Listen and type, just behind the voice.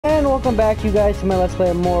And welcome back, you guys, to my Let's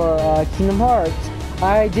Play more Kingdom Hearts.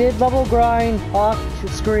 I did level grind off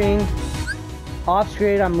screen.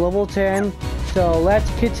 I'm level 10. So let's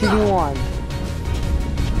continue on.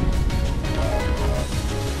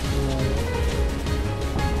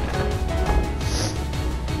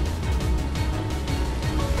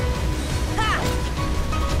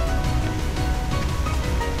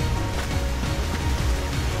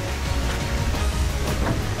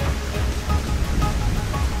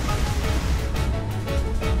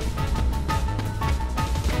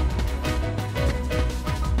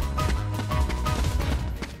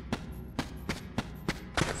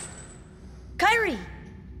 Kairi!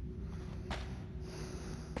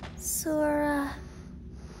 Sora...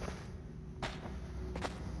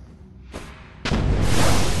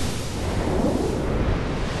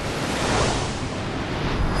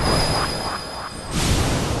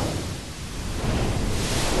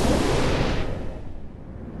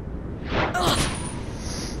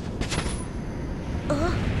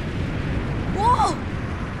 Whoa!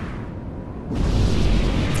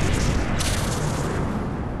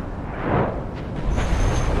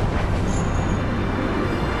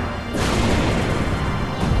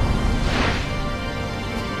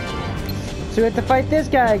 So we have to fight this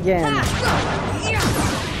guy again.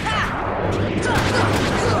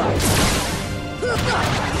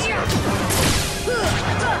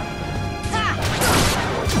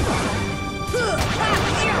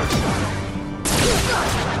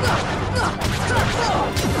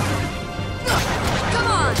 Come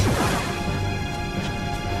on!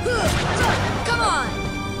 Come on!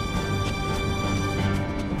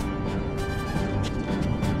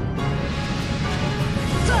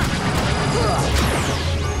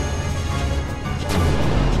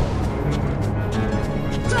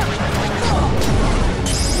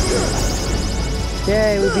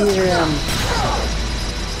 Yay, we beat him.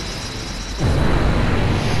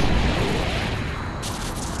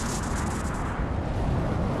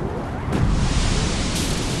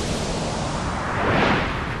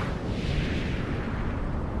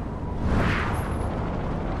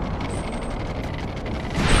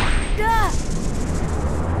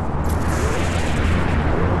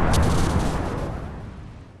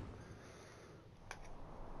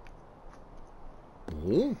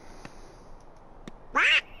 Oh?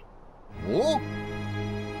 Oh?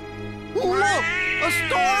 Look! A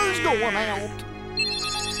star's going out!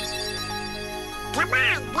 Come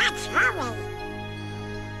on, let's hurry!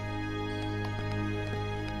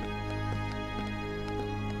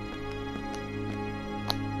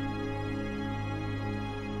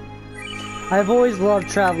 I've always loved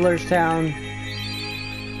Traveler's Town.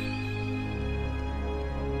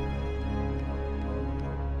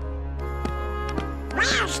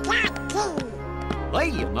 Where's that key? Hey,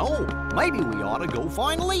 you know, maybe we ought to go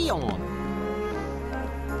find Leon.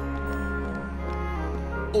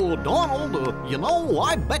 Oh, Donald, you know,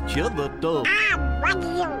 I bet you that, What do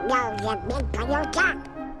you know, you big coyote?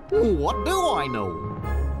 what do I know?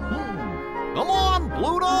 Come on,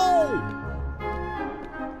 Pluto!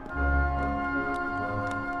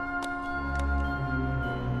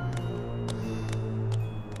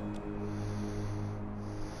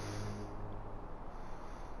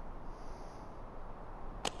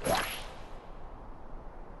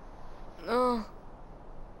 Oh.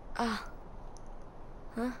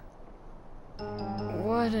 Huh?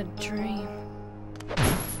 What a dream.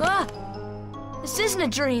 Ah! This isn't a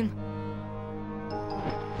dream.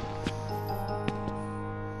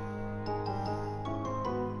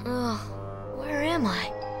 Oh, where am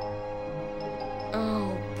I?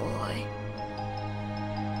 Oh, boy.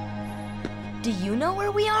 Do you know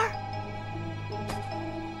where we are?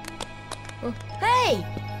 Oh, hey!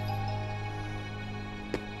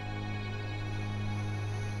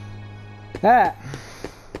 Ah.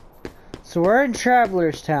 So we're in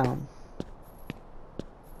Traveler's Town.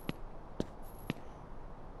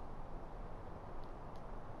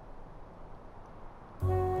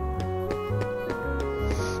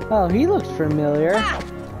 Oh, he looks familiar.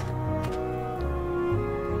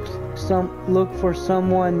 Look for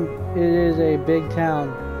someone. It is a big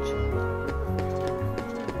town.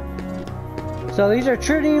 So these are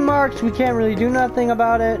Trinity marks. We can't really do nothing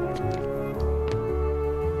about it.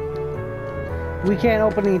 We can't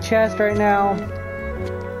open any chest right now.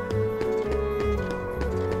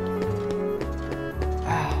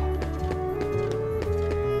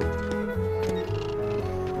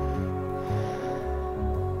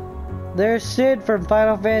 There's Sid from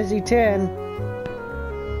Final Fantasy X.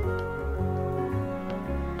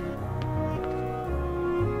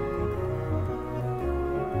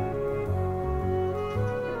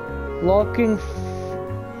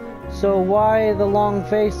 So why the long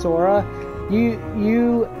face, Sora?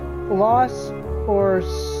 You lost or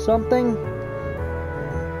something?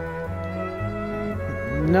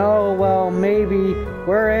 No, well, maybe.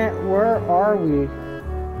 Where are we?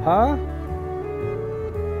 Huh?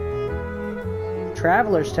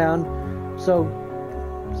 Traveler's Town. So,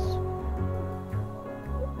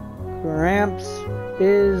 Gramps,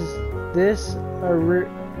 is this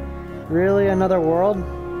really another world?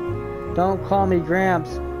 Don't call me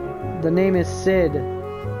Gramps. The name is Sid.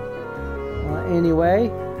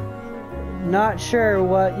 Anyway, not sure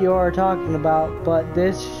what you're talking about, but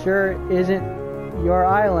this sure isn't your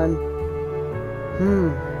island.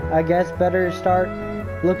 I guess better start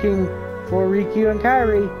looking for Riku and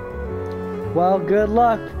Kairi. Well, good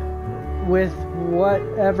luck with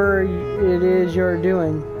whatever it is you're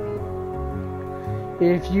doing.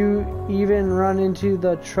 If you even run into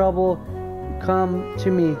the trouble, come to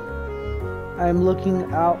me. I'm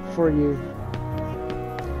looking out for you.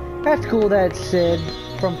 That's cool that it's Sid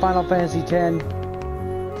from Final Fantasy X.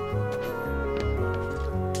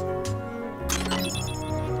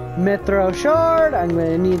 Mithril Shard, I'm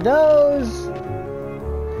gonna need those.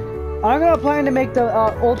 I'm gonna plan to make the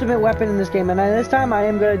ultimate weapon in this game, and this time I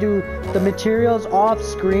am gonna do the materials off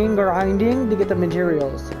screen grinding to get the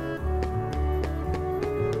materials.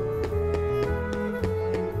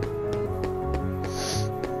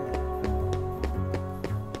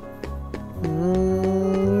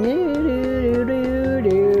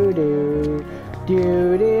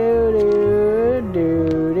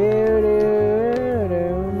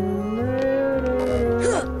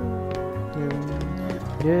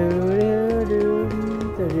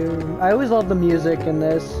 I always love the music in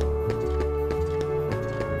this.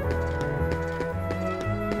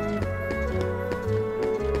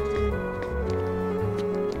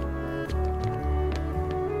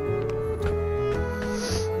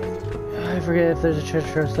 I forget if there's a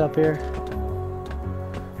treasure chest up here.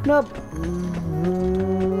 Nope.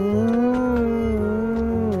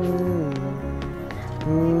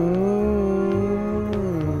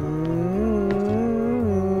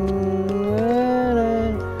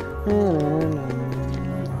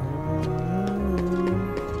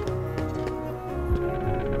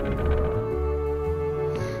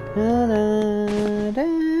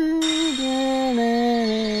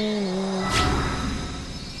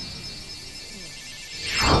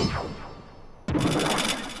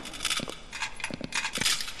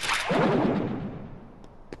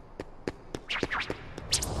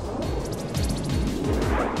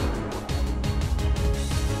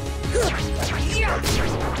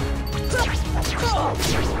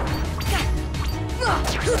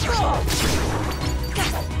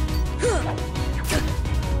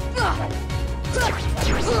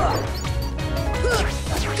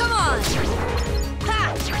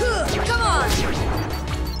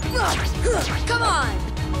 Come on!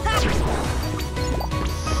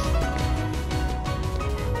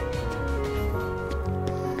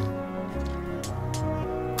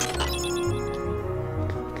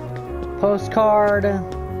 Postcard.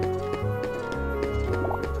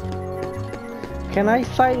 Can I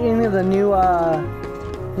fight any of the new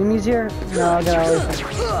enemies here? No, I gotta wait.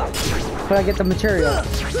 But I get the material.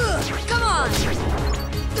 Come on!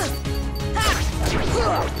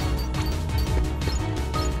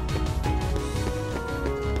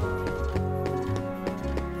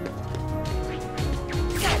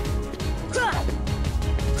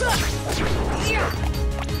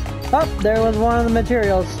 Oh, there was one of the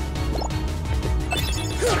materials.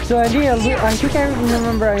 So I need I think I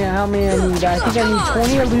remember how many I need. I think I need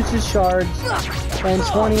 20 elusive shards and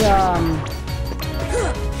 20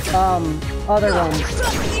 other ones.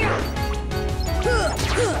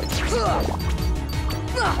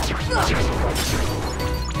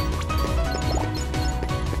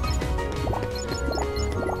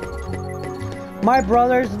 My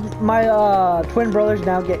twin brothers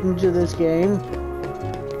now get into this game.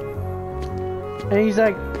 And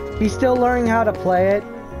he's still learning how to play it.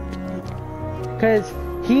 Because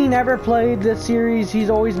he never played this series. He's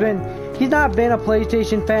not been a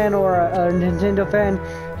PlayStation fan or a Nintendo fan.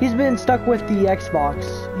 He's been stuck with the Xbox.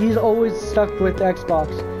 He's always stuck with Xbox.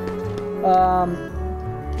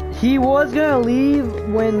 He was gonna leave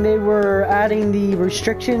when they were adding the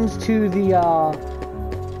restrictions to the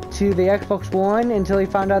Xbox One until he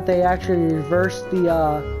found out they actually reversed the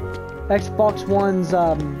Xbox One's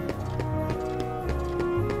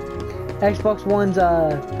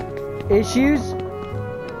issues,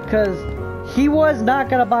 because he was not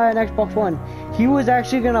gonna buy an Xbox One. He was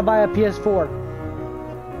actually gonna buy a PS4,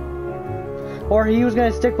 or he was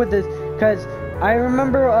gonna stick with this, because I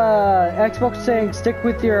remember Xbox saying stick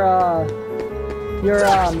with your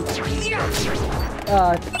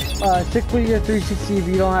stick with your 360 if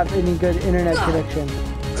you don't have any good internet connection.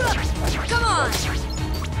 Come on.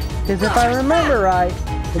 Because if I remember right,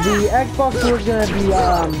 the Xbox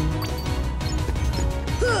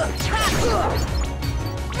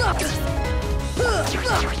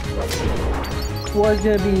was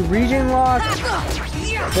gonna be region locked.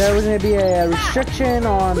 There was gonna be a restriction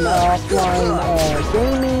on offline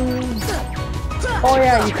gaming. Oh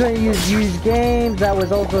yeah, you couldn't use used games. That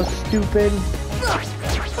was also stupid.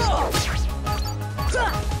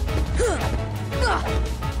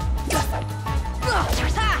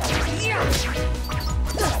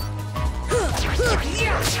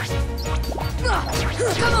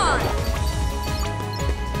 Come on.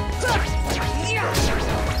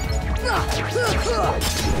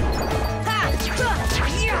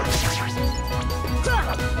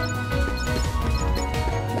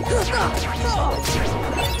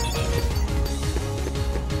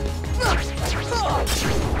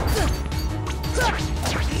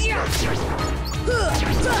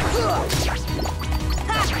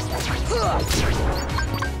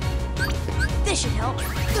 This should help. Come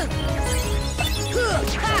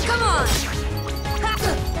on. Come on.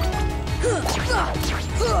 Come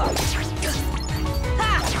on.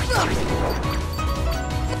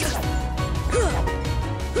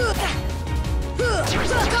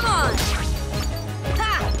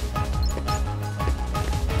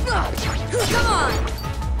 Come on.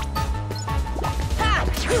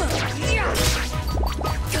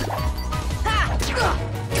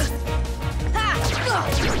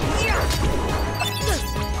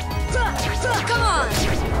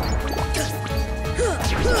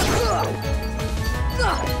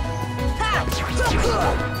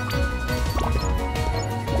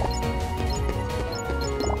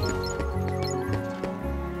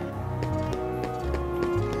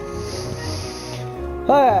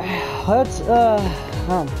 Alright, let's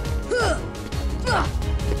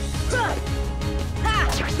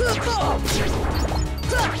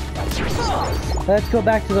let's go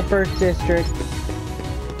back to the first district.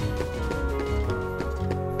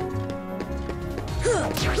 Come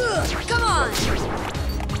on. Come on.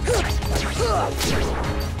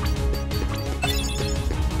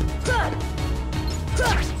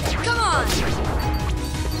 Come on!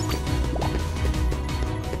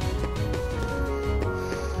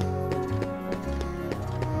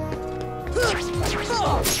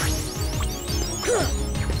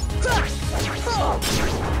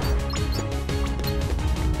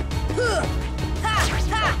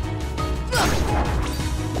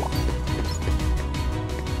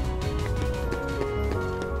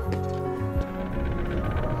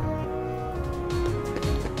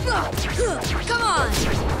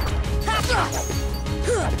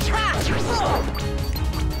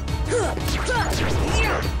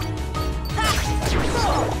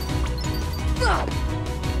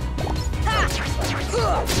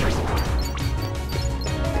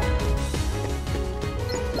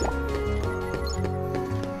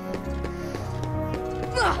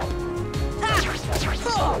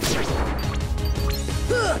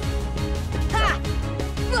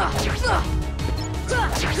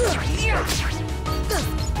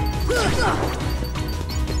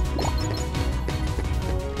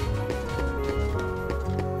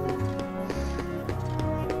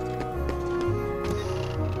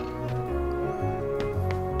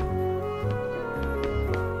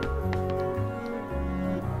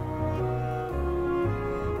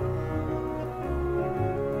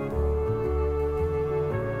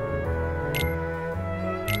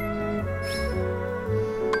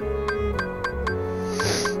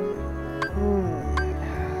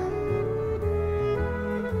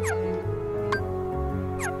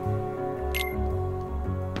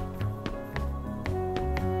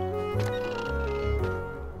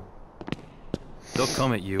 They'll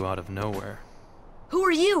come at you out of nowhere. Who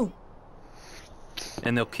are you?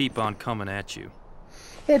 And they'll keep on coming at you.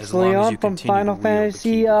 It's As long as Leon you from continue Final to wield the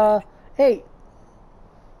Fantasy keyblade. 8.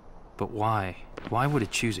 But why? Why would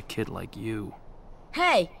it choose a kid like you?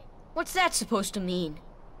 Hey, what's that supposed to mean?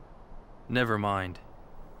 Never mind.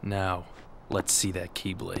 Now, let's see that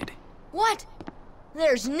keyblade. What?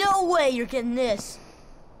 There's no way you're getting this.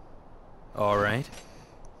 Alright.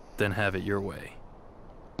 Then have it your way.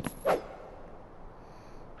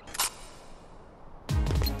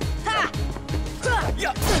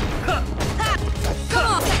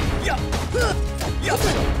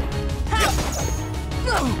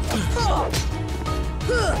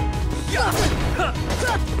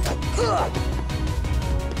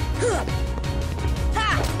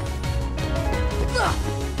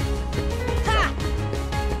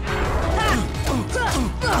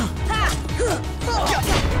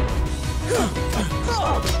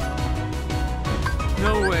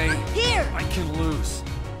 No way. Here! I can lose.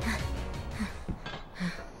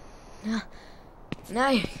 Now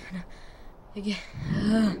you're gonna get...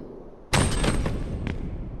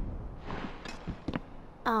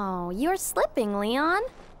 Oh, you're slipping, Leon.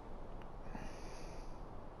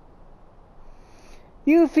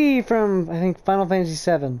 Yuffie from, I think, Final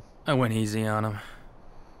Fantasy VII. I went easy on him.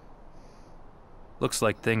 Looks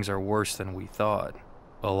like things are worse than we thought.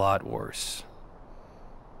 A lot worse.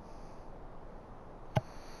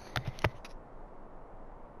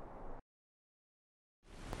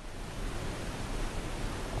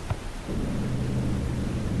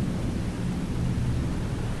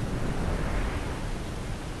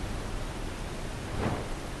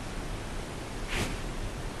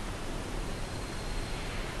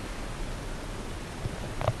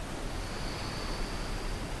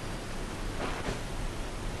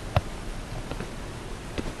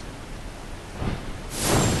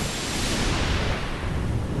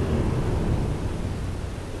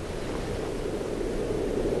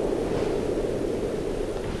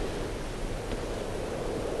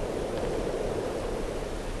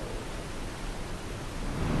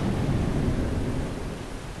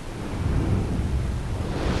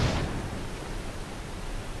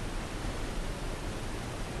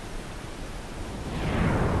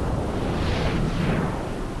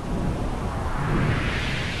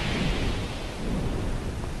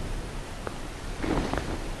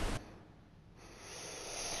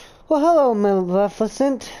 Well, hello,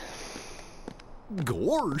 Maleficent.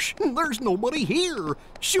 Gosh, there's nobody here.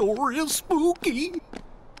 Sure is spooky.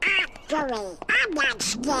 Actually, I'm not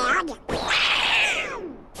scared.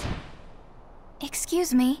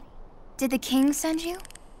 Excuse me, did the king send you?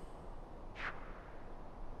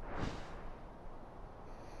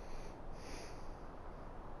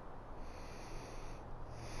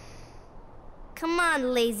 Come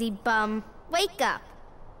on, lazy bum. Wake up.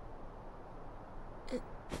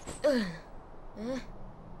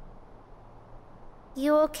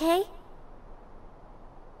 You okay?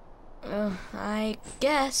 I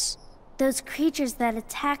guess. Those creatures that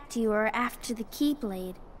attacked you are after the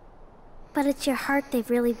Keyblade. But it's your heart they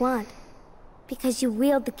really want. Because you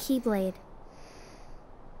wield the Keyblade.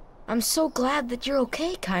 I'm so glad that you're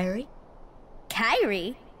okay, Kairi.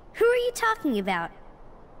 Kairi? Who are you talking about?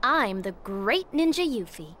 I'm the great ninja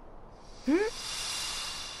Yuffie.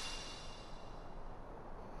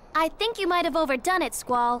 I think you might have overdone it,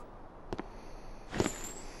 Squall.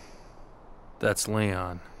 That's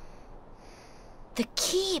Leon. The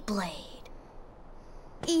Keyblade.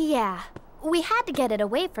 Yeah, we had to get it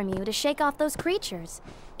away from you to shake off those creatures.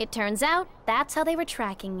 It turns out that's how they were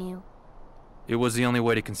tracking you. It was the only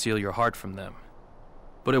way to conceal your heart from them.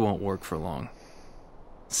 But it won't work for long.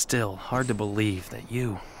 Still, hard to believe that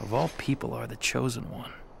you, of all people, are the chosen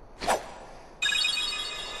one.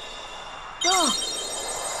 Oh!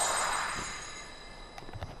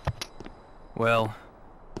 Well,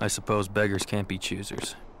 I suppose beggars can't be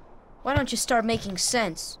choosers. Why don't you start making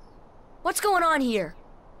sense? What's going on here?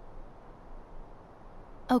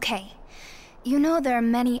 Okay, you know there are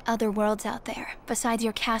many other worlds out there, besides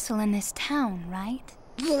your castle and this town, right?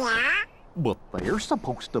 Yeah? But they're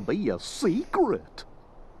supposed to be a secret.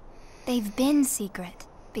 They've been secret,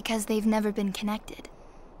 because they've never been connected.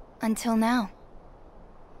 Until now.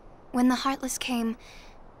 When the Heartless came,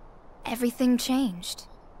 everything changed.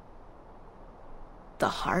 The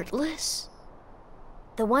Heartless?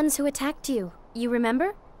 The ones who attacked you, you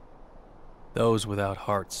remember? Those without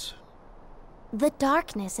hearts. The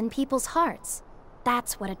darkness in people's hearts.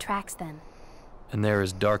 That's what attracts them. And there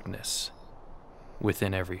is darkness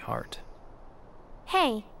within every heart.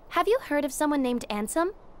 Hey, have you heard of someone named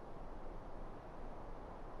Ansem?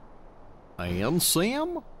 And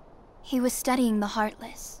Sam? He was studying the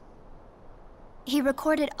Heartless. He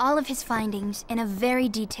recorded all of his findings in a very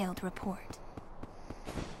detailed report.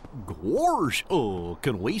 Gosh,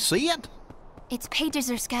 can we see it? Its pages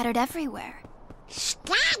are scattered everywhere.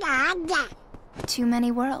 Scattered? Too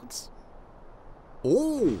many worlds.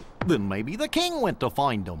 Oh, then maybe the king went to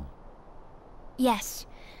find them. Yes,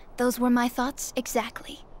 those were my thoughts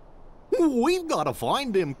exactly. We've got to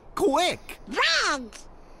find him quick. Red!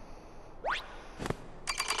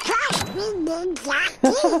 First we need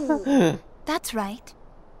the key. That's right.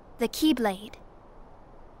 The Keyblade.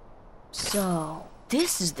 So,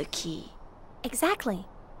 this is the key. Exactly.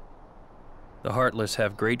 The Heartless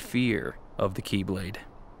have great fear of the Keyblade.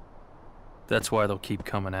 That's why they'll keep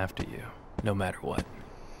coming after you, no matter what.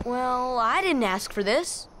 Well, I didn't ask for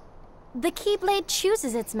this. The Keyblade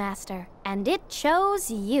chooses its master, and it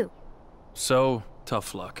chose you. So,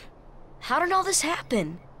 tough luck. How did all this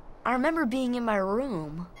happen? I remember being in my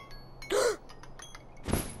room.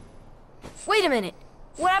 Wait a minute!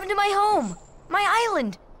 What happened to my home? My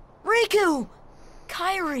island? Riku!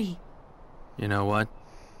 Kairi! You know what?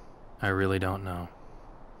 I really don't know.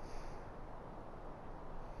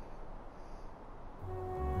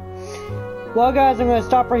 Well, guys, I'm going to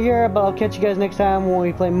stop right here, but I'll catch you guys next time when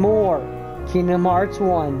we play more Kingdom Hearts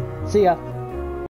 1. See ya.